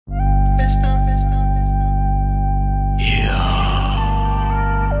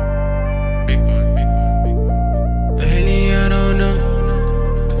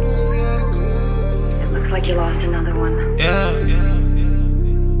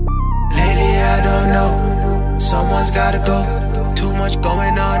Someone's gotta go. Too much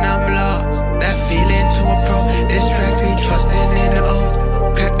going on, I'm lost. That feeling to a pro distracts me, trusting in the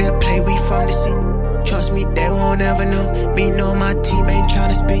old. Crack their play, we from the sea. Trust me, they won't ever know. Me know my team ain't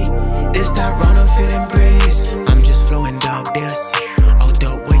tryna speak. This time round I'm feeling breeze. I'm just flowing, dog, they'll see. Oh,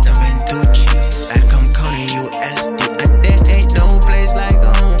 the weight I'm in through cheese. Like I'm counting USD. And there ain't no place like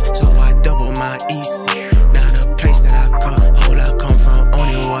home, so I double my EC. Now the place that I come, whole I come from,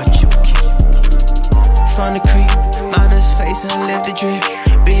 only what you keep. From the creek, minus face and live the dream.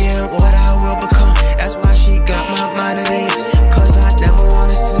 Being what I will become, that's why she got my mind at ease. Cause I never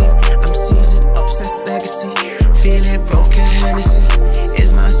wanna sleep, I'm seasoned, obsessed legacy. Feeling broken Hennessy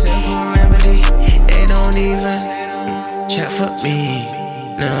is my simple remedy. They don't even check for me,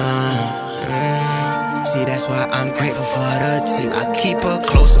 no. See, that's why I'm grateful for the team. I keep a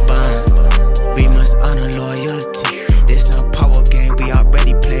closer bond. We must honor loyalty. This a power game we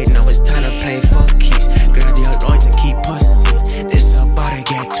already played. Now it's time to play for keeps. Girl, your loins and keep pursuing. This about to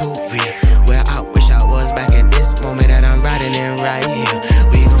get too real. Where I wish I was back in this moment that I'm riding in right here.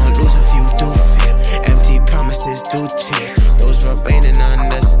 We gon' lose a few through fear. Empty promises through tears. Those remaining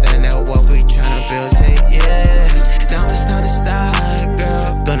understand that what we tryna build take years. Now it's time to start,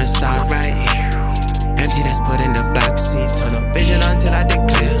 girl. Gonna start right here. Emptiness put in the backseat. Turn up vision until I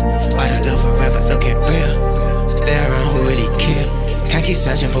declare. Why the love forever looking real? Stare around who really care. Can't keep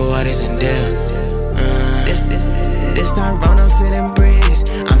searching for what isn't there. This time round I'm feeling breeze.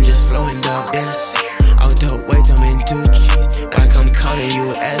 I'm just flowing, dog, this. Out the weight I'm in too cheese. Like I'm counting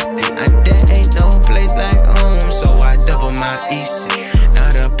USD. And there ain't no place like home, so I double my EC. Now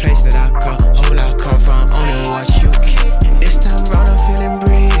the place that I come, whole I come from, only what you keep. This time round I'm feeling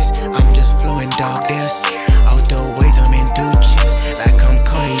breeze. I'm just flowing, dog, this. Out the weight I'm in too cheese. Like I'm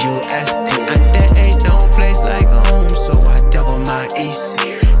counting USD. And there ain't no place like home, so I double my EC.